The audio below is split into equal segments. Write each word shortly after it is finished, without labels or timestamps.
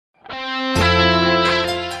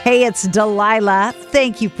Hey, it's Delilah.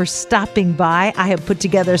 Thank you for stopping by. I have put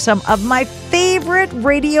together some of my favorite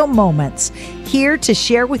radio moments here to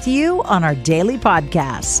share with you on our daily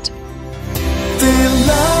podcast.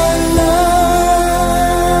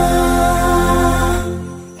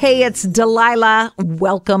 Hey, it's Delilah.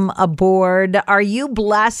 Welcome aboard. Are you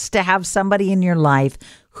blessed to have somebody in your life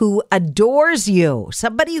who adores you,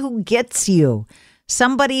 somebody who gets you,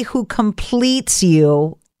 somebody who completes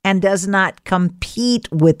you and does not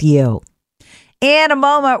compete with you? In a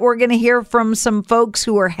moment, we're going to hear from some folks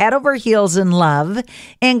who are head over heels in love,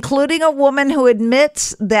 including a woman who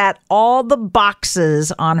admits that all the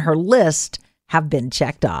boxes on her list have been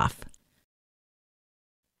checked off.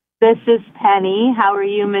 This is Penny. How are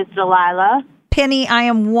you, Miss Delilah? Penny, I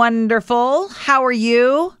am wonderful. How are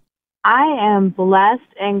you? I am blessed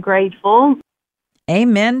and grateful.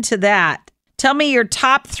 Amen to that. Tell me your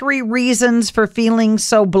top 3 reasons for feeling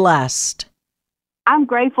so blessed. I'm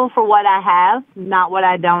grateful for what I have, not what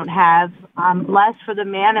I don't have. I'm blessed for the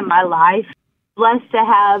man in my life, blessed to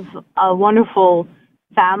have a wonderful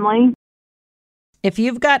family. If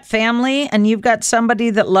you've got family and you've got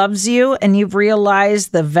somebody that loves you and you've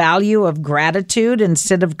realized the value of gratitude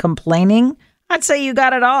instead of complaining, I'd say you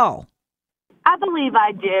got it all. I believe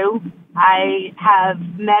I do. I have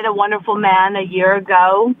met a wonderful man a year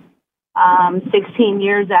ago. 16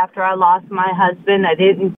 years after I lost my husband. I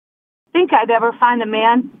didn't think I'd ever find a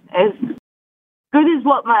man as good as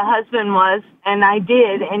what my husband was, and I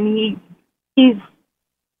did, and he's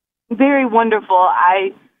very wonderful.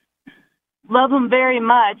 I love him very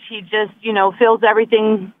much. He just, fills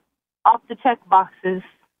everything off the check boxes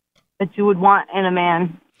that you would want in a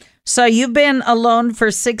man. So you've been alone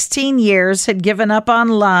for 16 years, had given up on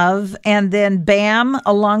love, and then bam,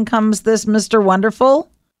 along comes this Mr. Wonderful?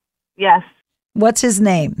 Yes. What's his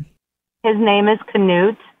name? His name is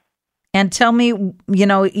Canute. And tell me,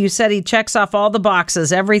 you said he checks off all the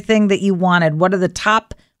boxes, everything that you wanted. What are the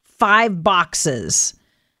top 5 boxes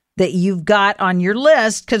that you've got on your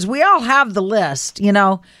list? Because we all have the list, Fonzie,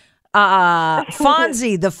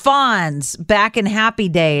 the Fonz, back in Happy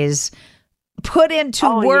Days, put into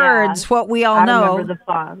words what we all know. Remember the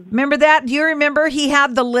Fonz. Remember that? Do you remember he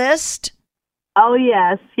had the list? Oh,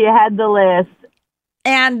 yes, he had the list.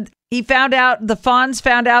 And the Fonz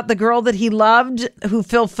found out the girl that he loved, who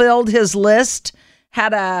fulfilled his list,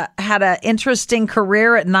 had a interesting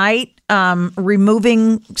career at night,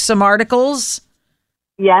 removing some articles.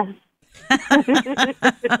 Yes.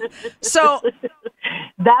 So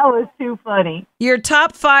that was too funny. Your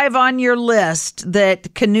top 5 on your list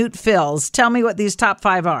that Canute fills. Tell me what these top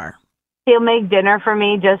 5 are. He'll make dinner for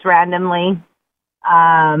me just randomly.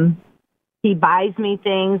 He buys me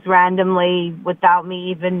things randomly without me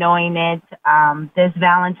even knowing it. This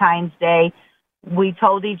Valentine's Day, we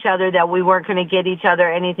told each other that we weren't going to get each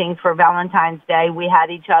other anything for Valentine's Day. We had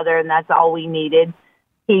each other, and that's all we needed.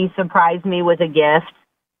 He surprised me with a gift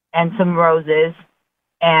and some roses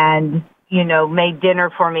and, made dinner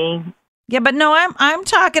for me. Yeah, but no, I'm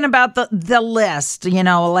talking about the list.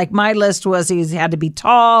 Like my list was he had to be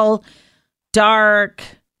tall, dark,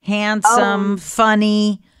 handsome,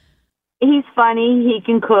 funny. He's funny. He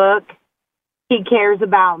can cook. He cares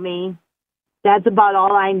about me. That's about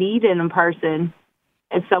all I need in a person,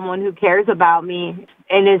 is someone who cares about me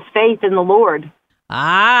and his faith in the Lord.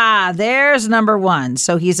 Ah, there's number 1.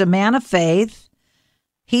 So he's a man of faith.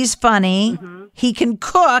 He's funny. Mm-hmm. He can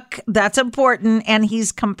cook. That's important. And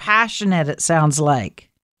he's compassionate, it sounds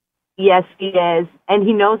like. Yes, he is. And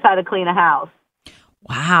he knows how to clean a house.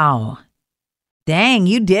 Wow. Dang,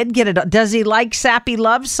 you did get it. Does he like sappy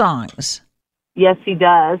love songs? Yes, he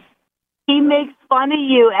does. He makes fun of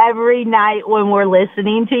you every night when we're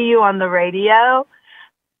listening to you on the radio.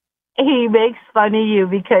 He makes fun of you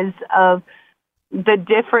because of the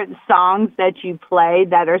different songs that you play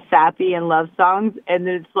that are sappy and love songs. And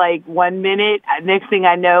it's like 1 minute, next thing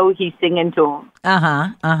I know, he's singing to them.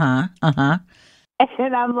 And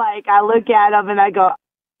I'm like, I look at him and I go,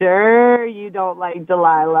 sure, you don't like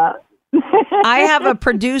Delilah. I have a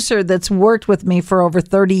producer that's worked with me for over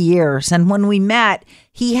 30 years. And when we met,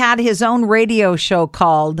 he had his own radio show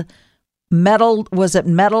called Metal. Was it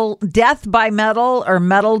Metal Death by Metal or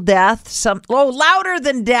Metal Death? Louder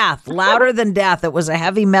Than Death. Louder Than Death. It was a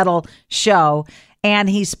heavy metal show. And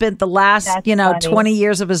he spent the last, 20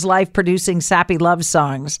 years of his life producing sappy love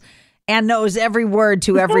songs and knows every word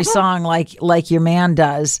to every song like your man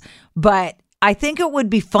does. But I think it would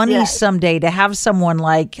be funny someday to have someone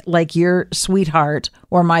like your sweetheart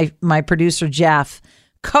or my producer Jeff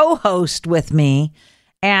co-host with me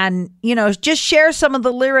and, just share some of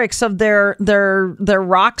the lyrics of their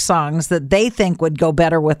rock songs that they think would go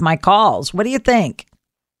better with my calls. What do you think?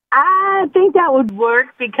 I think that would work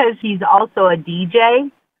because he's also a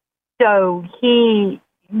DJ. So he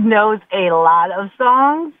knows a lot of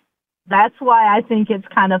songs. That's why I think it's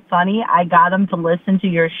kind of funny. I got him to listen to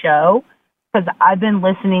your show because I've been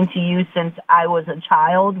listening to you since I was a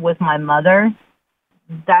child with my mother.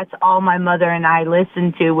 That's all my mother and I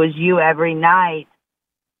listened to was you every night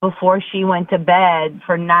before she went to bed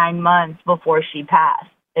for 9 months before she passed,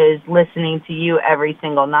 is listening to you every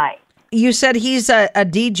single night. You said he's a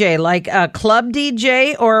DJ, like a club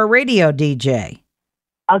DJ or a radio DJ?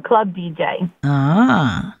 A club DJ.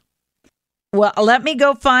 Ah. Well, let me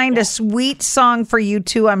go find a sweet song for you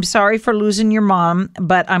two. I'm sorry for losing your mom,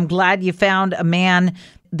 but I'm glad you found a man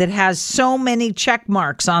that has so many check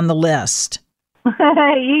marks on the list.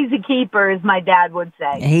 He's a keeper, as my dad would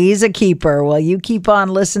say. He's a keeper. Well, you keep on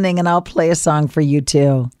listening and I'll play a song for you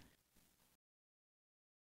too.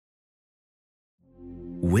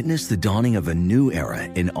 Witness the dawning of a new era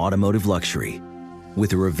in automotive luxury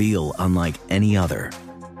with a reveal unlike any other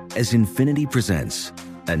as Infiniti presents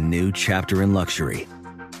a new chapter in luxury,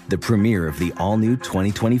 the premiere of the all-new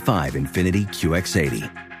 2025 Infiniti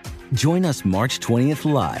QX80. Join us March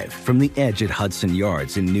 20th live from the Edge at Hudson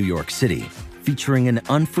Yards in New York City, featuring an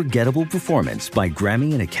unforgettable performance by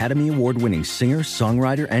Grammy and Academy Award-winning singer,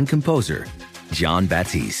 songwriter, and composer, Jon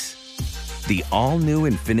Batiste. The all-new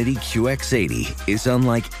Infiniti QX80 is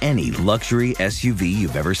unlike any luxury SUV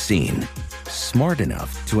you've ever seen. Smart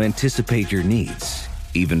enough to anticipate your needs,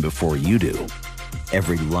 even before you do.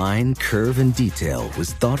 Every line, curve, and detail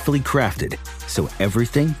was thoughtfully crafted, so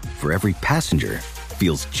everything for every passenger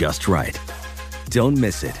feels just right. Don't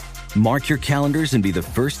miss it. Mark your calendars and be the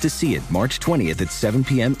first to see it March 20th at 7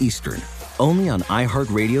 p.m. Eastern, only on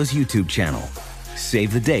iHeartRadio's YouTube channel.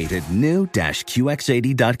 Save the date at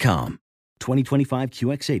new-QX80.com. 2025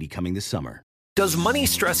 QX80 coming this summer. Does money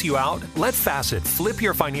stress you out? Let Facet flip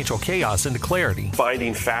your financial chaos into clarity.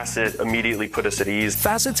 Finding Facet immediately put us at ease.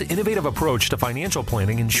 Facet's innovative approach to financial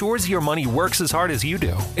planning ensures your money works as hard as you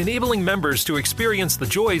do, enabling members to experience the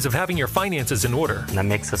joys of having your finances in order. And that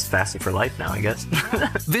makes us Facet for life now, I guess.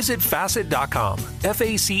 Visit Facet.com,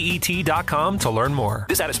 FACET.com to learn more.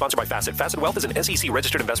 This ad is sponsored by Facet. Facet Wealth is an SEC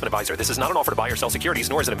registered investment advisor. This is not an offer to buy or sell securities,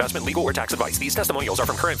 nor is it investment, legal, or tax advice. These testimonials are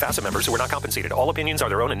from current Facet members who are not compensated. All opinions are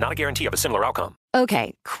their own and not a guarantee of a similar outcome.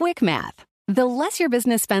 Okay, quick math. The less your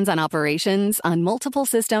business spends on operations, on multiple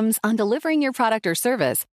systems, on delivering your product or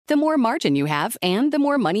service, the more margin you have and the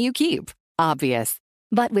more money you keep. Obvious.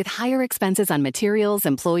 But with higher expenses on materials,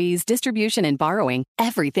 employees, distribution, and borrowing,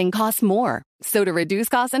 everything costs more. So to reduce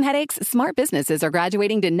costs and headaches, smart businesses are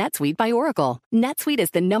graduating to NetSuite by Oracle. NetSuite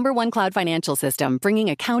is the #1 cloud financial system, bringing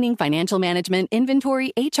accounting, financial management,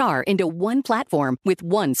 inventory, HR into one platform with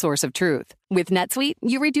one source of truth. With NetSuite,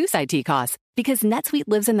 you reduce IT costs because NetSuite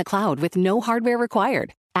lives in the cloud with no hardware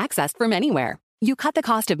required, accessed from anywhere. You cut the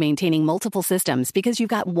cost of maintaining multiple systems because you've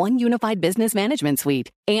got one unified business management suite.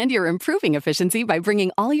 And you're improving efficiency by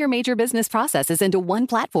bringing all your major business processes into one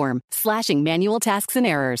platform, slashing manual tasks and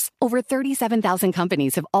errors. Over 37,000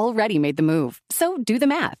 companies have already made the move. So do the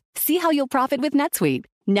math. See how you'll profit with NetSuite.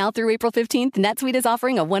 Now through April 15th, NetSuite is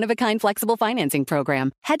offering a one-of-a-kind flexible financing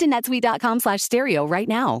program. Head to netsuite.com/stereo right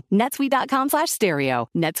now. netsuite.com/stereo.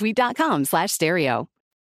 netsuite.com/stereo.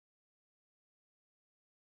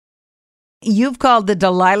 You've called the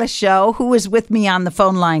Delilah Show. Who is with me on the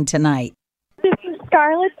phone line tonight? This is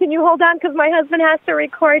Scarlett. Can you hold on because my husband has to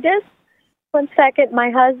record this? 1 second. My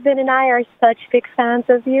husband and I are such big fans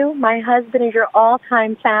of you. My husband is your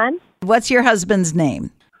all-time fan. What's your husband's name?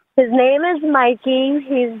 His name is Mikey.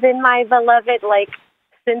 He's been my beloved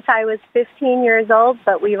since I was 15 years old,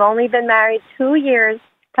 but we've only been married 2 years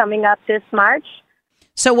coming up this March.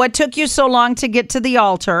 So what took you so long to get to the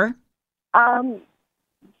altar?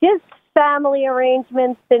 Just family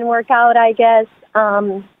arrangements didn't work out, I guess.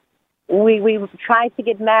 We tried to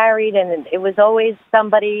get married, and it was always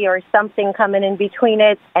somebody or something coming in between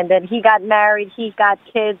it. And then he got married, he got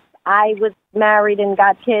kids. I was married and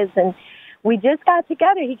got kids, and we just got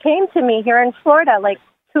together. He came to me here in Florida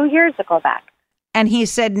 2 years ago back. And he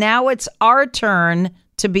said, now it's our turn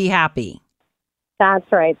to be happy.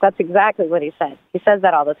 That's right. That's exactly what he said. He says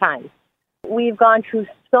that all the time. We've gone through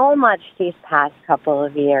so much these past couple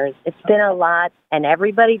of years. It's been a lot, and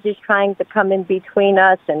everybody just trying to come in between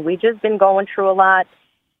us, and we've just been going through a lot.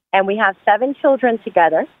 And we have 7 children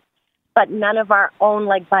together, but none of our own,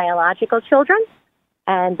 biological children.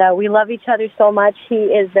 And we love each other so much. He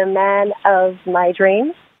is the man of my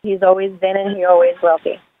dreams. He's always been, and he always will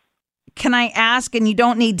be. Can I ask, and you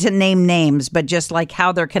don't need to name names, but just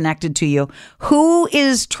how they're connected to you, who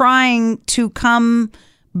is trying to come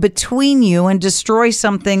between you and destroy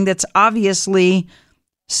something that's obviously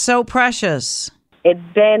So precious. It's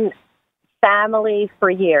been family for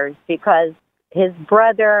years because his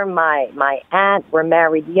brother, my aunt were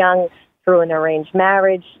married young through an arranged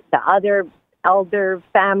marriage. The other elder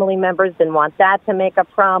family members didn't want that to make a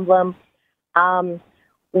problem.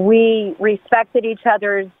 We respected each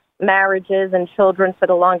other's marriages and children for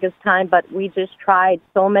the longest time, but we just tried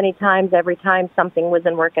so many times. Every time something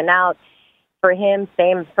wasn't working out for him,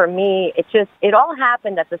 same for me. It all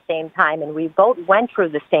happened at the same time, and we both went through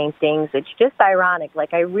the same things. It's just ironic.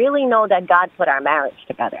 Like, I really know that God put our marriage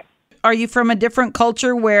together. Are you from a different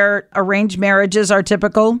culture where arranged marriages are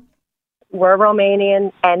typical? We're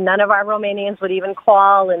Romanian, and none of our Romanians would even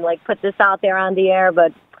call and, like, put this out there on the air,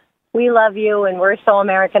 but we love you, and we're so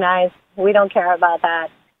Americanized. We don't care about that.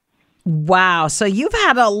 Wow. So you've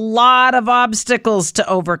had a lot of obstacles to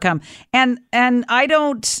overcome. And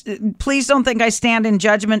please don't think I stand in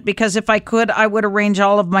judgment, because if I could, I would arrange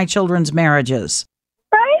all of my children's marriages.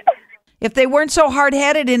 Right? If they weren't so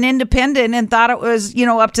hard-headed and independent and thought it was,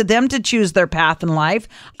 up to them to choose their path in life,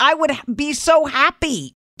 I would be so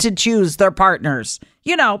happy to choose their partners,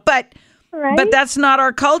 but right? But that's not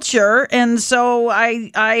our culture. And so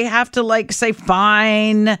I have to say,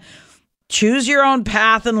 fine, choose your own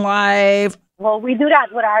path in life. Well, we do that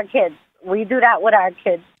with our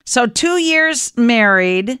kids. So 2 years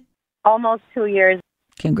married. Almost 2 years.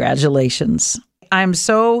 Congratulations. I'm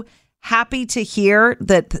so happy to hear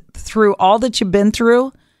that through all that you've been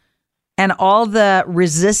through and all the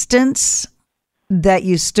resistance, that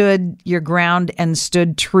you stood your ground and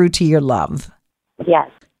stood true to your love. Yes.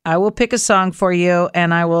 I will pick a song for you,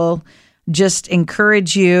 and I will just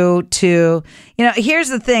encourage you to, here's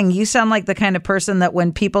the thing. You sound like the kind of person that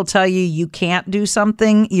when people tell you can't do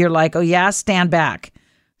something, you're like, oh yeah, stand back.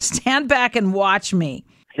 Stand back and watch me.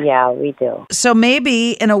 Yeah, we do. So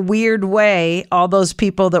maybe in a weird way, all those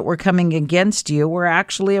people that were coming against you were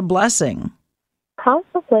actually a blessing.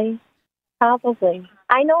 Possibly.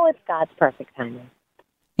 I know it's God's perfect timing.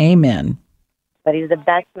 Amen. But he's the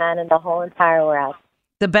best man in the whole entire world.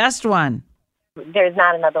 The best one. There's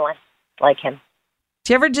not another one like him.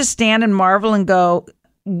 Do you ever just stand and marvel and go,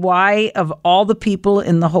 why of all the people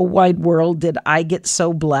in the whole wide world did I get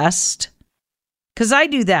so blessed? Because I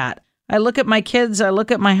do that. I look at my kids, I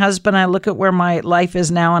look at my husband, I look at where my life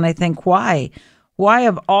is now, and I think, why? Why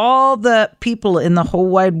of all the people in the whole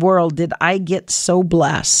wide world did I get so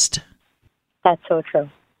blessed? That's so true.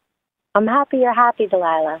 I'm happy you're happy,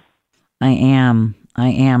 Delilah. I am.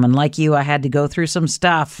 And like you, I had to go through some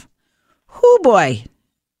stuff. Whoo, boy.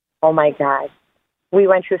 Oh, my God. We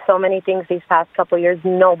went through so many things these past couple of years.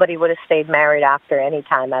 Nobody would have stayed married after any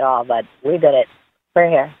time at all, but we did it. We're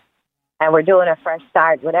here. And we're doing a fresh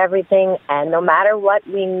start with everything. And no matter what,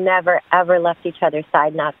 we never, ever left each other's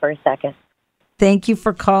side, not for a second. Thank you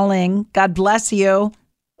for calling. God bless you.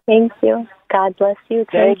 Thank you. God bless you.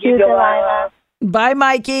 Thank you, Delilah. Bye,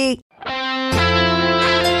 Mikey.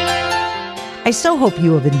 I so hope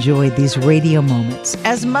you have enjoyed these radio moments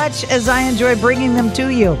as much as I enjoy bringing them to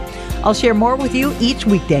you. I'll share more with you each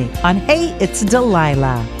weekday on Hey, It's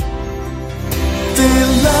Delilah.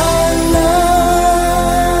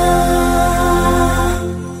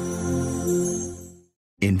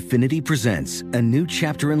 Infiniti presents a new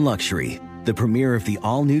chapter in luxury, the premiere of the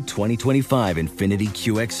all-new 2025 Infiniti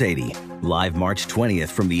QX80, live March 20th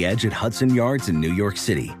from the Edge at Hudson Yards in New York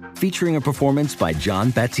City, featuring a performance by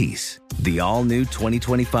John Batiste. The all-new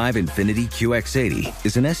 2025 Infiniti QX80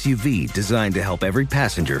 is an SUV designed to help every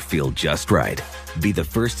passenger feel just right. Be the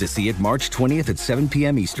first to see it March 20th at 7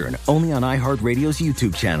 p.m. Eastern, only on iHeartRadio's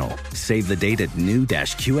YouTube channel. Save the date at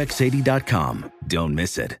new-QX80.com. Don't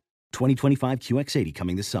miss it. 2025 QX80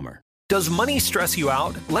 coming this summer. Does money stress you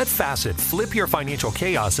out? Let Facet flip your financial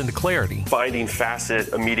chaos into clarity. Finding Facet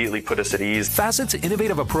immediately put us at ease. Facet's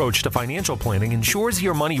innovative approach to financial planning ensures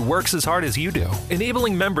your money works as hard as you do,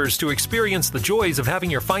 enabling members to experience the joys of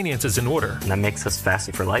having your finances in order. That makes us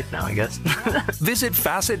Facet for life now, I guess. Visit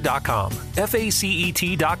Facet.com,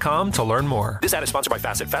 FACET.com to learn more. This ad is sponsored by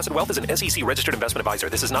Facet. Facet Wealth is an SEC registered investment advisor.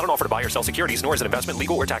 This is not an offer to buy or sell securities, nor is it investment,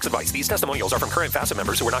 legal, or tax advice. These testimonials are from current Facet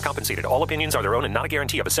members who are not compensated. All opinions are their own and not a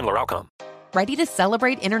guarantee of a similar outcome. Ready to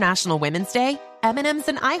celebrate International Women's Day? M&M's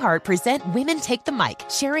and iHeart present Women Take the Mic,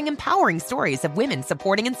 sharing empowering stories of women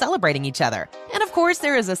supporting and celebrating each other. And of course,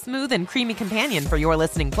 there is a smooth and creamy companion for your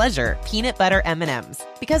listening pleasure, peanut butter M&M's.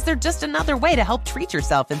 Because they're just another way to help treat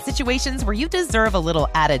yourself in situations where you deserve a little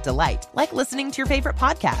added delight, like listening to your favorite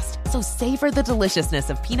podcast. So savor the deliciousness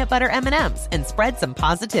of peanut butter M&M's and spread some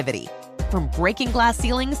positivity. From breaking glass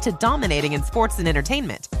ceilings to dominating in sports and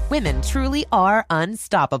entertainment, women truly are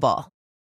unstoppable.